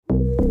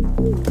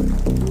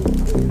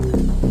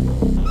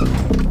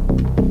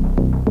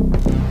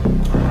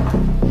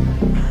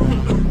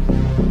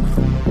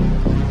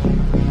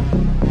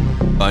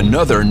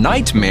Another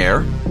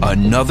nightmare,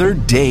 another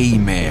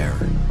daymare.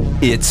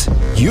 It's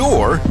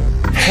your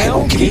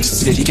Hellgate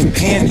City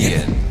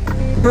companion,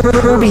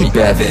 Herbie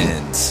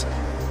Bevins.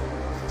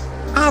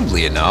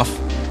 Oddly enough,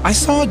 I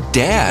saw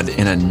Dad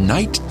in a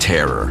night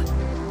terror.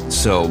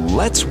 So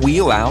let's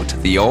wheel out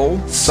the old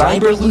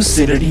Cyber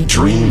Lucidity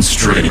Dream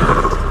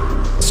Streamer.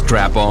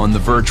 Strap on the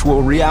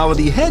virtual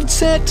reality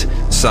headset,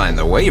 sign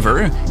the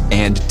waiver,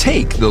 and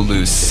take the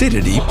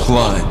lucidity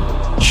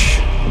plunge.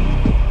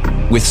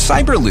 With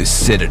Cyber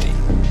Lucidity,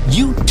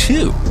 you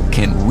too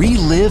can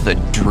relive a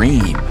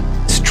dream,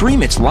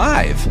 stream it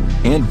live,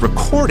 and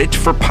record it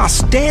for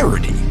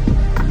posterity.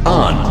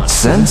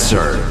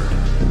 Uncensored.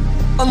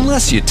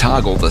 Unless you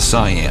toggle the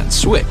cyan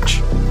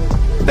switch.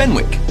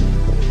 Fenwick,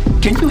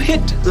 can you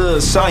hit the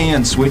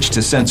cyan switch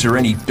to censor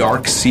any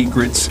dark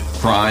secrets,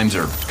 crimes,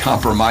 or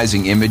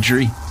compromising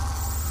imagery?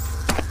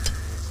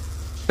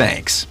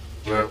 Thanks.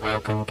 You're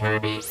welcome,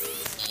 Kirby.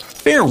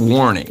 Fair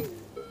warning.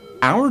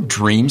 Our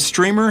dream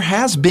streamer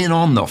has been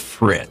on the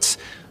fritz.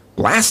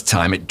 Last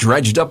time it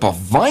dredged up a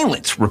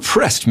violent,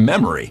 repressed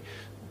memory.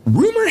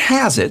 Rumor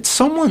has it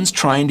someone's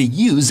trying to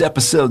use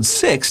episode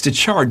 6 to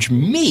charge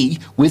me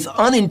with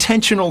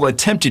unintentional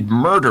attempted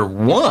murder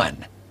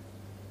 1.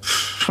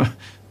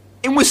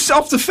 It was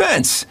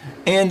self-defense,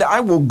 and I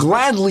will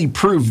gladly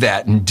prove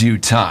that in due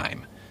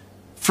time.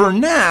 For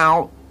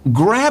now,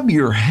 grab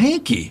your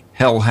hanky,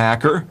 hell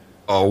hacker.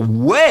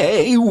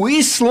 Away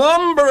we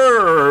slumber!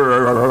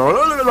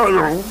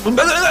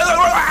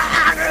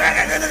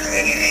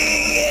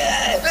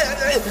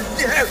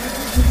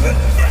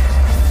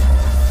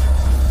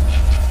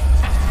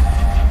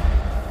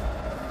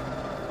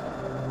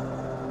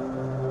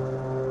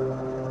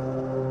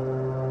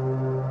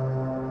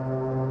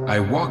 I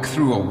walk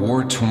through a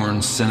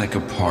war-torn Seneca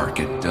Park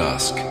at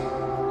dusk.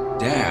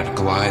 Dad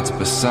glides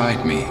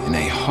beside me in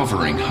a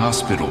hovering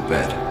hospital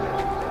bed.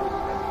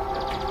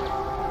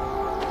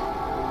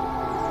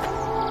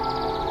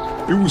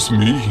 It was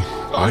me.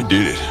 I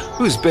did it.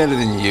 Who's better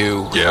than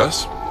you?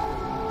 Yes?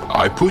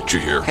 I put you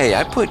here. Hey,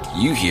 I put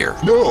you here.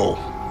 No.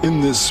 In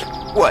this...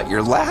 What,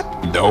 your lap?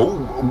 No.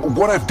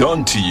 What I've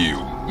done to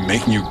you.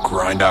 Making you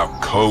grind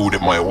out code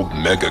at my old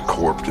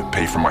megacorp to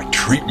pay for my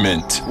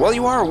treatment. Well,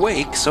 you are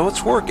awake, so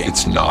it's working.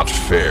 It's not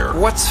fair.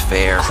 What's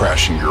fair?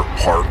 Crashing your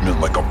apartment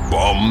like a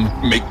bum.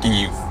 Making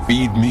you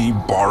feed me.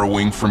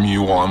 Borrowing from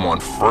you while I'm on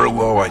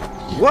furlough.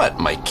 What,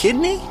 my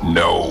kidney?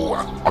 No.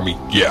 I mean,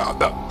 yeah,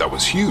 that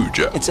was huge.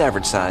 It's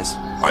average size.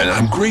 And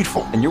I'm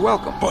grateful. And you're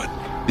welcome. But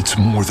it's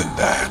more than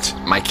that.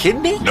 My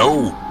kidney?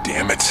 No,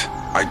 damn it.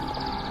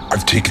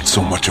 I've taken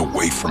so much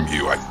away from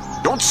you.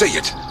 Don't say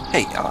it.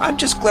 Hey, I'm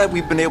just glad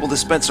we've been able to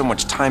spend so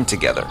much time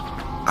together.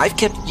 I've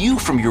kept you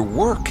from your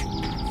work.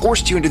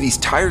 Forced you into these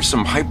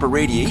tiresome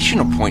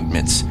hyperradiation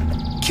appointments.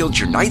 Killed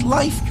your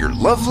nightlife, your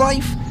love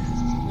life.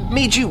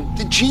 Made you,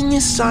 the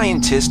genius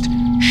scientist,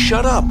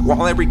 shut up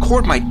while I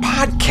record my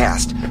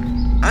podcast.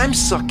 I'm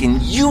sucking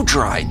you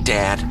dry,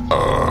 Dad.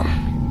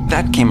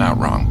 That came out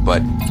wrong,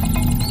 but...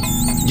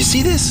 You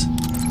see this?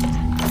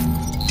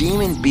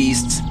 Demon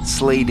Beasts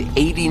slayed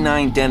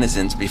 89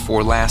 denizens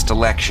before last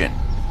election.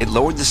 It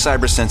lowered the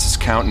cyber census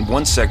count in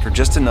one sector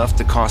just enough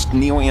to cost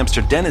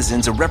Neo-Amster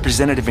denizens a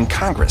representative in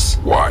Congress.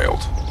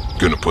 Wild.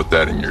 Gonna put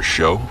that in your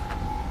show?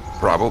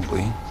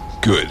 Probably.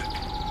 Good.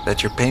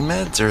 That your pain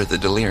meds or the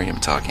delirium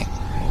talking?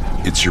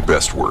 It's your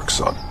best work,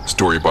 son.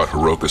 Story about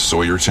Hiroka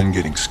Sawyerton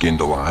getting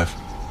skinned alive.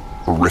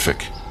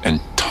 Horrific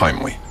and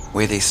timely.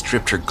 Way they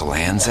stripped her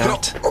glands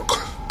out?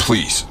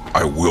 Please,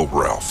 I will,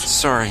 Ralph.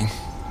 Sorry.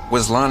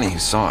 Was Lonnie who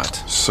saw it.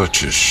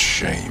 Such a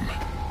shame.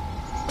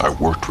 I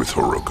worked with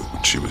Hiroka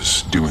when she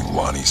was doing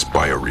Lonnie's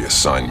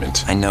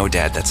bio-reassignment. I know,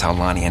 Dad. That's how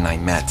Lonnie and I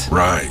met.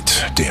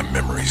 Right. Damn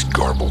memory's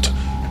garbled.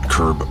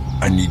 Curb,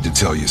 I need to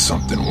tell you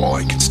something while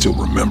I can still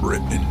remember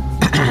it and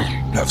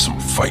have some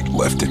fight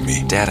left in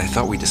me. Dad, I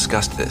thought we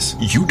discussed this.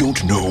 You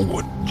don't know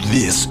what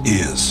this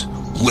is.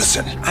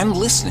 Listen. I'm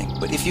listening,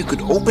 but if you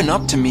could open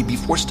up to me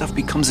before stuff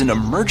becomes an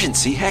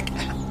emergency, heck,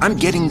 I'm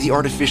getting the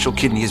artificial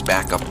kidney as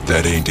backup.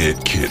 That ain't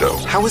it, kiddo.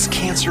 How is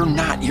cancer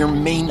not your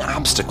main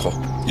obstacle?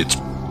 It's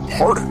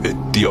part of it.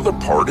 The other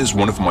part is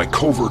one of my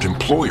covert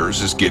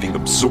employers is getting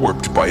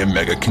absorbed by a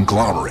mega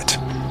conglomerate.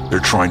 They're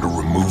trying to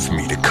remove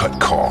me to cut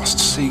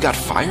costs. So you got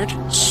fired?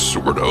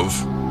 Sort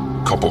of.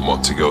 A couple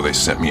months ago, they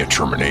sent me a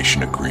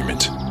termination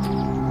agreement.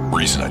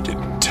 Reason I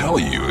didn't tell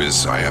you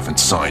is I haven't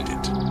signed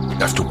it.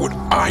 After what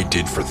I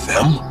did for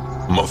them?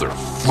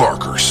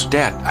 Motherfuckers.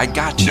 Dad, I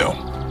got you.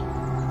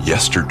 No.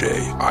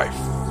 Yesterday, I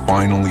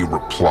finally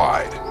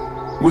replied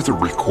with a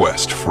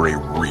request for a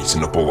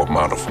reasonable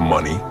amount of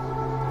money,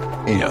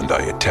 and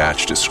I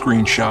attached a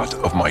screenshot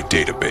of my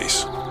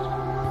database.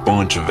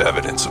 Bunch of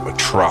evidence of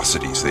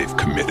atrocities they've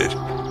committed.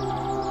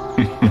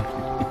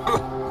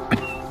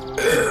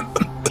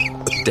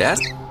 Dad?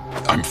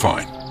 I'm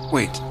fine.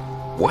 Wait,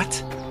 what?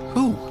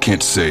 Who?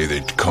 Can't say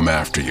they'd come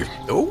after you.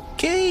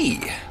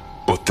 Okay.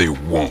 But they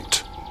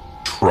won't.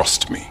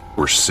 Trust me,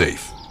 we're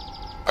safe.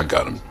 I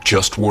got them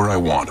just where I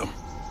want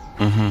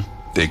them.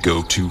 They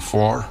go too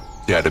far,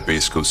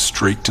 database goes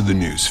straight to the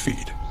news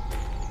feed.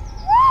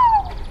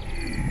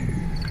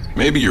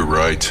 Maybe you're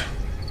right.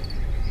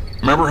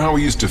 Remember how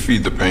we used to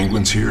feed the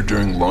penguins here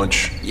during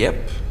lunch?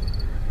 Yep.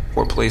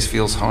 Poor place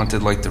feels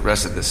haunted like the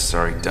rest of this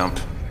sorry dump.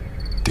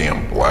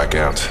 Damn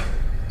blackout.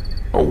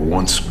 A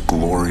once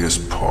glorious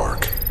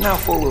park. Now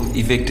full of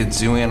evicted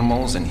zoo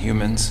animals and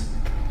humans.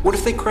 What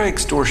if they cry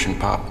extortion,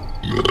 Pop?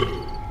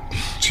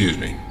 Excuse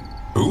me.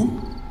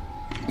 Who?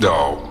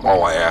 No,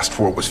 all I asked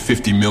for was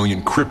 50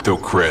 million crypto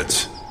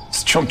creds.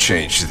 It's chump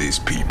change to these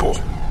people.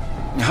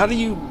 How do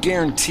you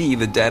guarantee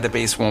the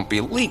database won't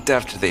be leaked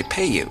after they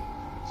pay you?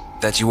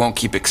 That you won't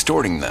keep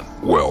extorting them?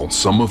 Well,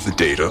 some of the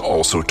data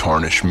also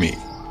tarnish me.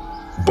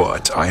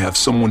 But I have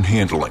someone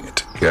handling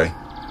it, okay?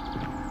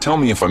 Tell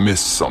me if I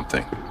missed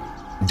something.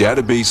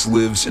 Database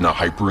lives in a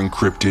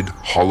hyper-encrypted,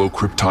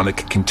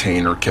 holocryptonic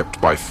container kept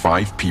by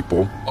 5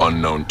 people,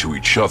 unknown to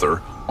each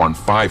other, on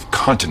 5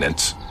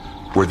 continents,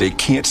 where they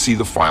can't see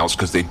the files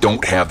because they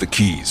don't have the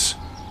keys.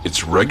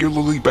 It's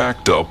regularly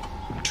backed up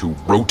to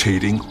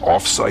rotating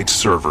off-site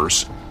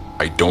servers.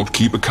 I don't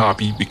keep a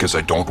copy because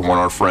I don't want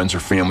our friends or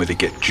family to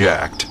get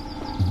jacked.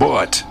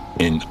 But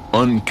an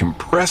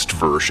uncompressed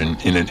version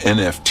in an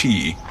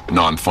NFT,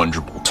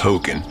 non-fungible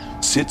token,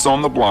 sits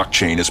on the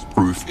blockchain as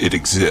proof it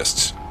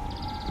exists.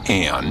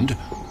 And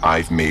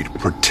I've made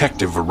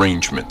protective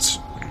arrangements.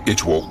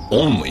 It will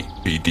only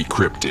be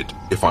decrypted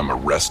if I'm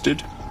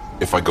arrested,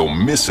 if I go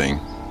missing,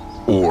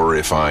 or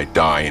if I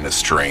die in a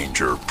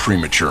strange or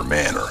premature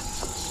manner.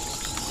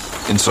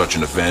 In such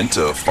an event,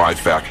 a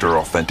 5-factor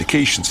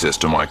authentication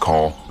system I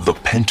call the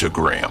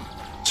Pentagram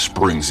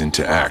springs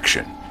into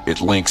action. It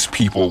links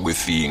people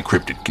with the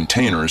encrypted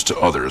containers to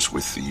others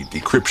with the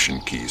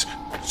decryption keys.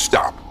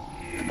 Stop.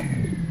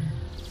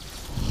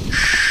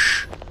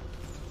 Shh.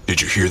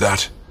 Did you hear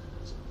that?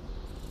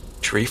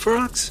 Tree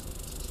frogs?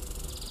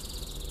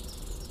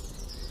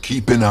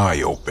 Keep an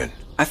eye open.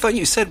 I thought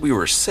you said we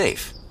were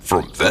safe.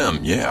 From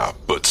them, yeah,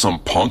 but some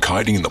punk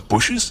hiding in the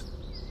bushes?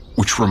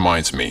 Which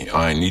reminds me,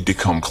 I need to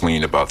come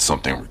clean about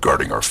something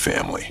regarding our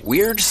family.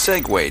 Weird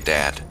segue,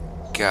 Dad.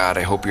 God,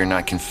 I hope you're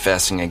not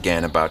confessing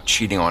again about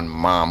cheating on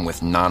Mom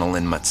with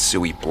Nonalyn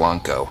Matsui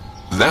Blanco.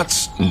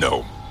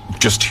 No.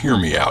 Just hear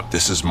me out.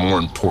 This is more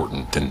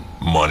important than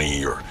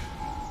money or...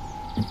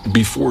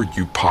 Before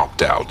you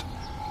popped out,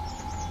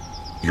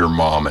 your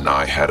mom and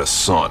I had a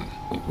son.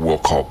 We'll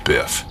call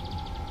Biff.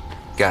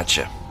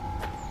 Gotcha.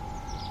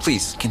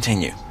 Please,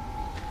 continue.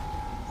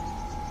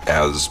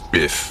 As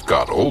Biff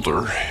got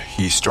older,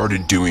 he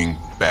started doing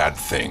bad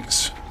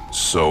things.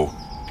 So,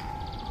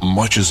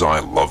 much as I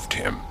loved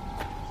him,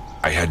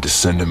 I had to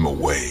send him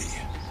away.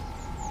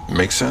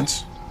 Make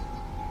sense?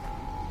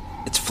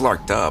 It's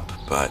flarked up,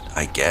 but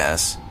I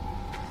guess.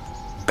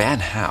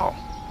 Bad how?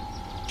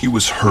 He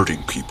was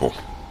hurting people.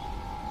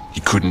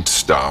 He couldn't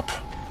stop.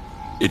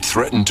 It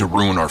threatened to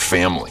ruin our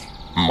family,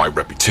 my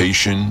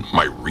reputation,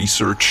 my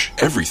research,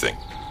 everything.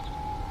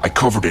 I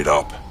covered it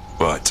up,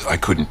 but I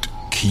couldn't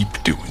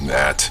keep doing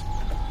that.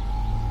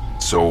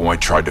 So I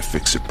tried to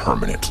fix it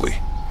permanently.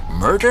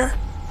 Murder?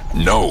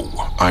 No,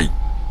 I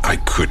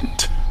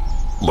couldn't.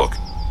 Look,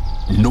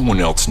 no one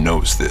else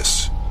knows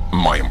this.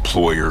 My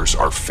employers,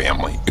 our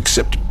family,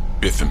 except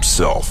Biff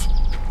himself,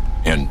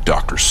 and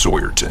Dr.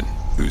 Sawyerton,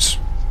 who's,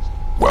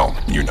 well,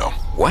 you know.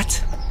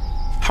 What?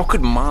 How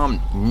could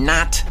Mom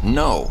not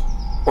know?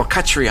 Or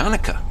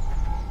Katrianica?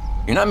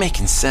 You're not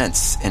making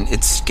sense, and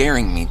it's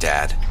scaring me,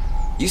 Dad.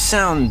 You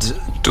sound...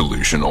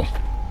 delusional.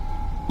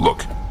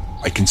 Look,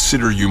 I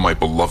consider you my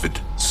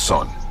beloved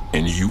son,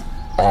 and you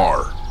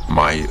are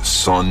my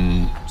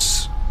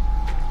son's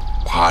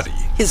body.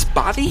 His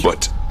body?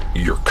 But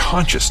your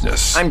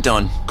consciousness... I'm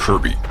done.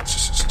 Kirby,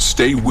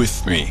 stay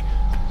with me.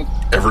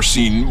 Ever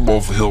seen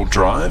Wolf Hill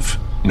Drive?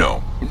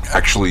 No,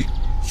 actually,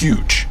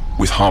 huge,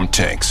 with hom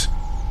tanks.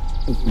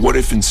 What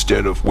if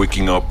instead of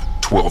waking up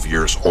 12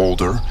 years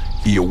older,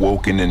 he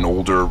awoke in an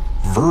older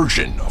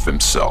version of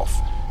himself,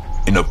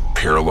 in a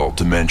parallel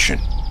dimension,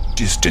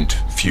 distant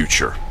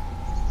future?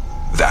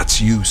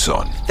 That's you,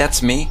 son.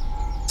 That's me?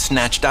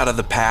 Snatched out of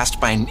the past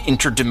by an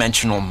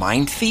interdimensional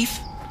mind thief?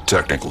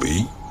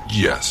 Technically,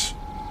 yes.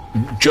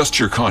 Just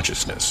your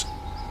consciousness.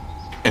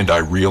 And I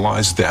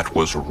realized that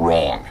was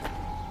wrong.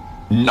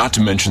 Not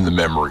to mention the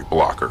memory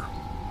blocker.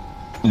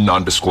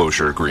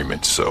 Non-disclosure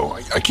agreement, so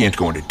I can't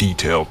go into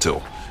detail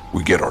till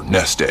we get our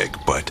nest egg,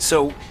 but...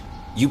 So,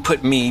 you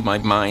put me, my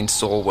mind,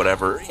 soul,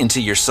 whatever,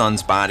 into your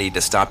son's body to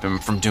stop him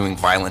from doing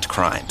violent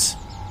crimes.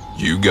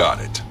 You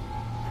got it.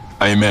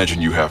 I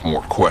imagine you have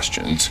more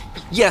questions.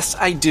 Yes,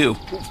 I do.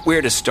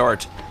 Where to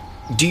start?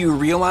 Do you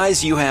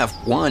realize you have,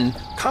 1,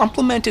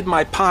 complimented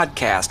my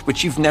podcast,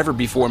 which you've never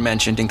before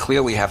mentioned and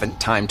clearly haven't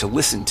time to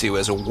listen to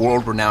as a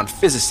world-renowned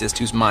physicist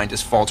whose mind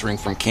is faltering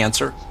from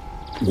cancer?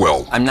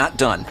 Well... I'm not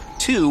done.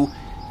 2,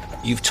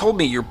 you've told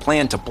me your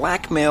plan to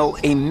blackmail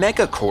a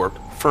megacorp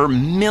for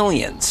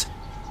millions.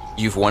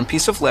 You've 1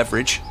 piece of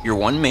leverage, you're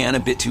 1 man a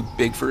bit too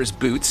big for his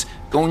boots,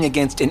 going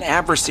against an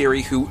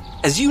adversary who,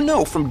 as you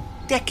know from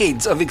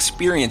decades of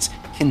experience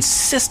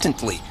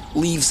consistently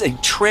leaves a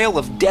trail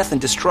of death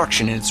and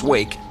destruction in its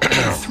wake.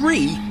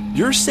 3,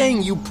 you're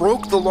saying you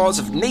broke the laws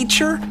of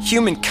nature,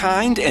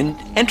 humankind, and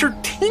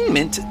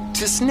entertainment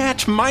to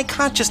snatch my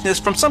consciousness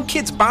from some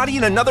kid's body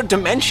in another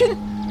dimension?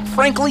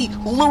 Frankly,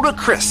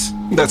 ludicrous.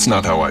 That's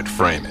not how I'd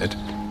frame it.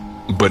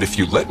 But if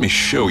you let me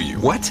show you...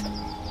 What?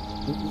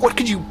 What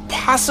could you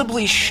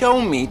possibly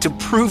show me to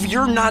prove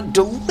you're not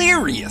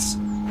delirious?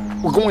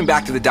 We're going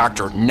back to the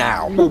doctor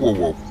now.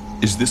 Whoa.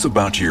 Is this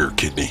about your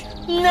kidney?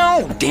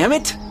 No, damn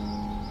it!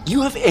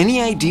 You have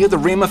any idea the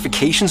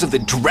ramifications of the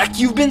dreck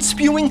you've been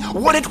spewing?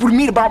 What it would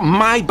mean about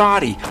my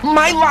body,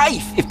 my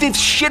life? If this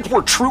shit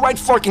were true, I'd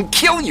fucking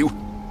kill you.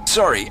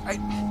 Sorry,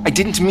 I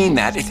didn't mean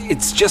that.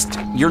 It's just,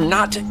 you're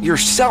not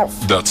yourself.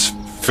 That's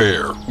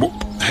fair. Well,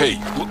 hey,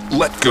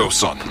 let go,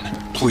 son.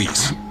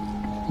 Please.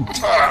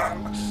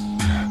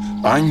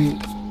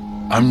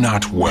 I'm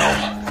not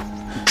well.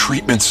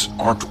 Treatments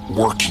aren't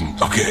working,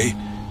 okay?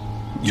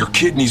 Your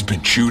kidney's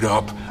been chewed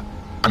up.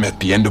 I'm at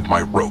the end of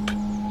my rope.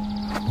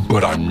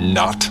 But I'm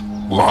not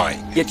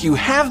lying. Yet you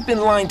have been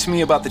lying to me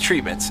about the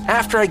treatments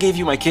after I gave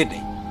you my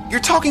kidney. You're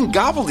talking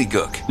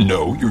gobbledygook.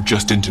 No, you're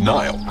just in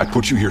denial. I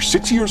put you here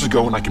 6 years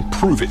ago and I can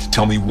prove it.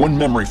 Tell me one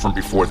memory from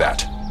before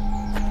that.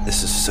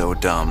 This is so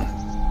dumb.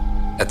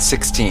 At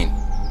 16,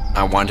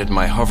 I wanted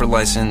my hover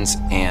license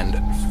and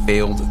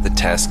failed the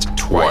test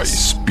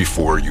twice.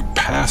 Before you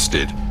passed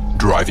it,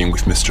 driving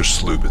with Mr.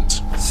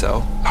 Slubins.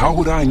 So? How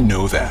would I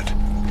know that?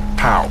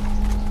 How?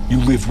 You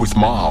lived with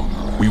Mom.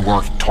 We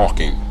weren't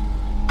talking.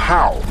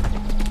 How?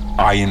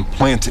 I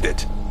implanted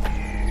it.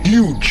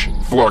 Huge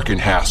flarkin'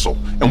 hassle,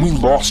 and we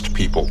lost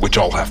people, which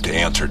I'll have to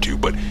answer to,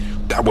 but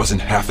that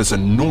wasn't half as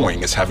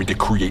annoying as having to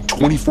create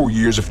 24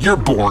 years of your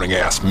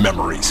boring-ass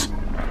memories.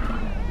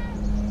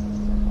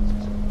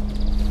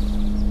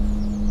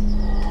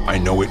 I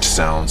know it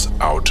sounds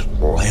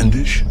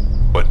outlandish,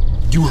 but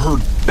you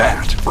heard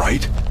that,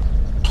 right?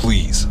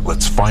 Please,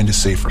 let's find a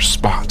safer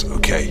spot,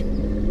 okay?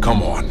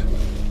 Come on.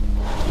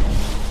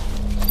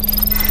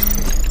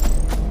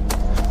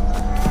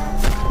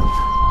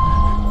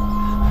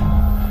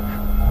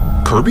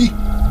 Kirby?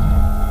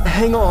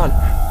 Hang on.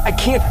 I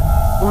can't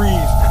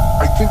breathe.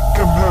 I think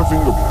I'm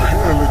having a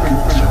panic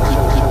attack.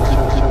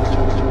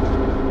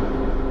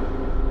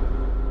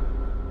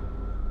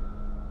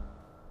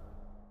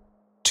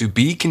 To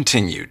be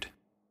continued.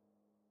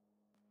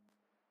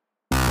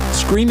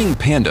 Screaming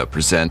Panda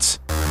presents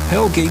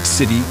Hellgate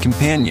City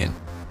Companion,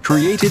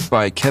 created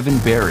by Kevin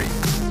Barry.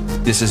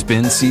 This has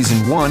been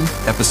Season 1,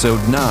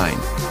 Episode 9,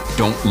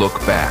 Don't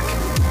Look Back,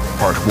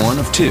 Part 1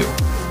 of 2.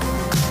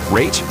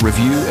 Rate,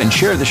 review, and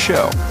share the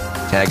show.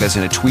 Tag us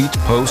in a tweet,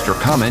 post, or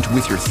comment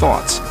with your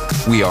thoughts.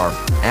 We are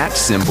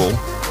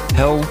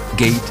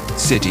 @Hellgate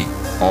City,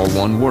 all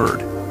one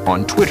word,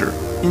 on Twitter,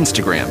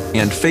 Instagram,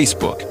 and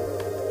Facebook.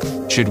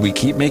 Should we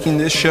keep making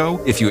this show?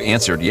 If you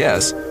answered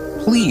yes,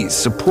 please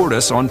support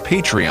us on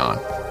Patreon.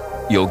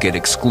 You'll get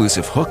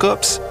exclusive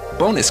hookups,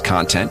 bonus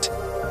content,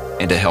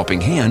 and a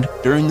helping hand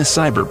during the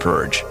cyber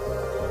purge.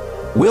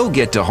 We'll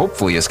get to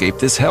hopefully escape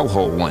this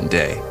hellhole one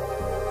day.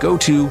 Go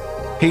to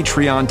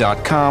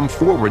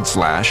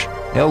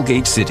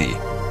patreon.com/Hellgate City.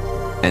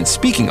 And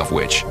speaking of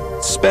which,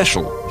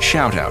 special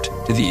shout out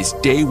to these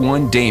Day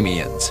 1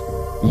 Damians: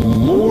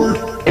 Lord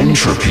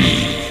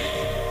Entropy,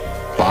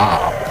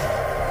 Bob,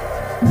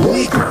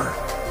 Bleaker,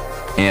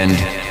 and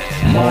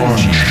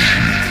Munch.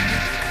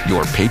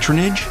 Your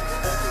patronage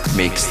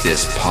makes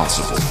this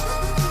possible.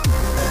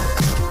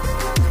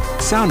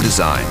 Sound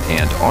design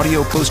and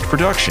audio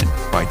post-production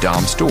by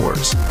Dom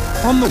Stores.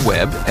 On the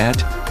web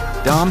at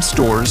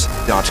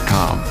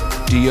domstores.com,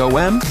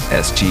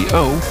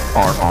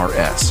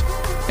 DOMSTORRS,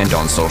 and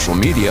on social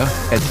media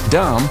at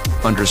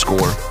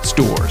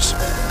Dom_stores.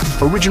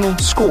 Original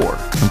score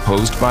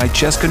composed by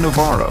Cheska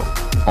Navarro,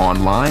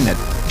 online at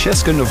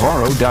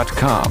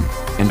cheskanavarro.com,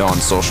 and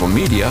on social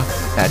media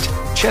at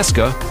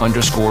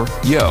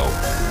Cheska_yo.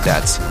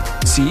 That's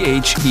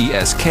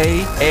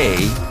CHESKA_YO.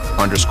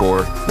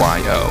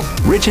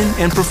 Written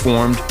and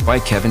performed by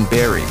Kevin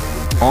Barry,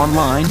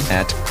 online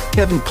at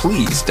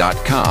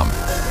kevinplease.com,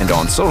 and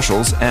on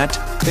socials at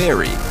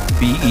Barry,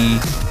 BERREY.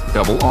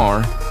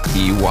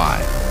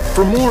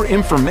 For more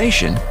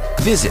information,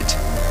 visit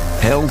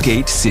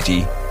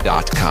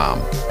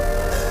hellgatecity.com.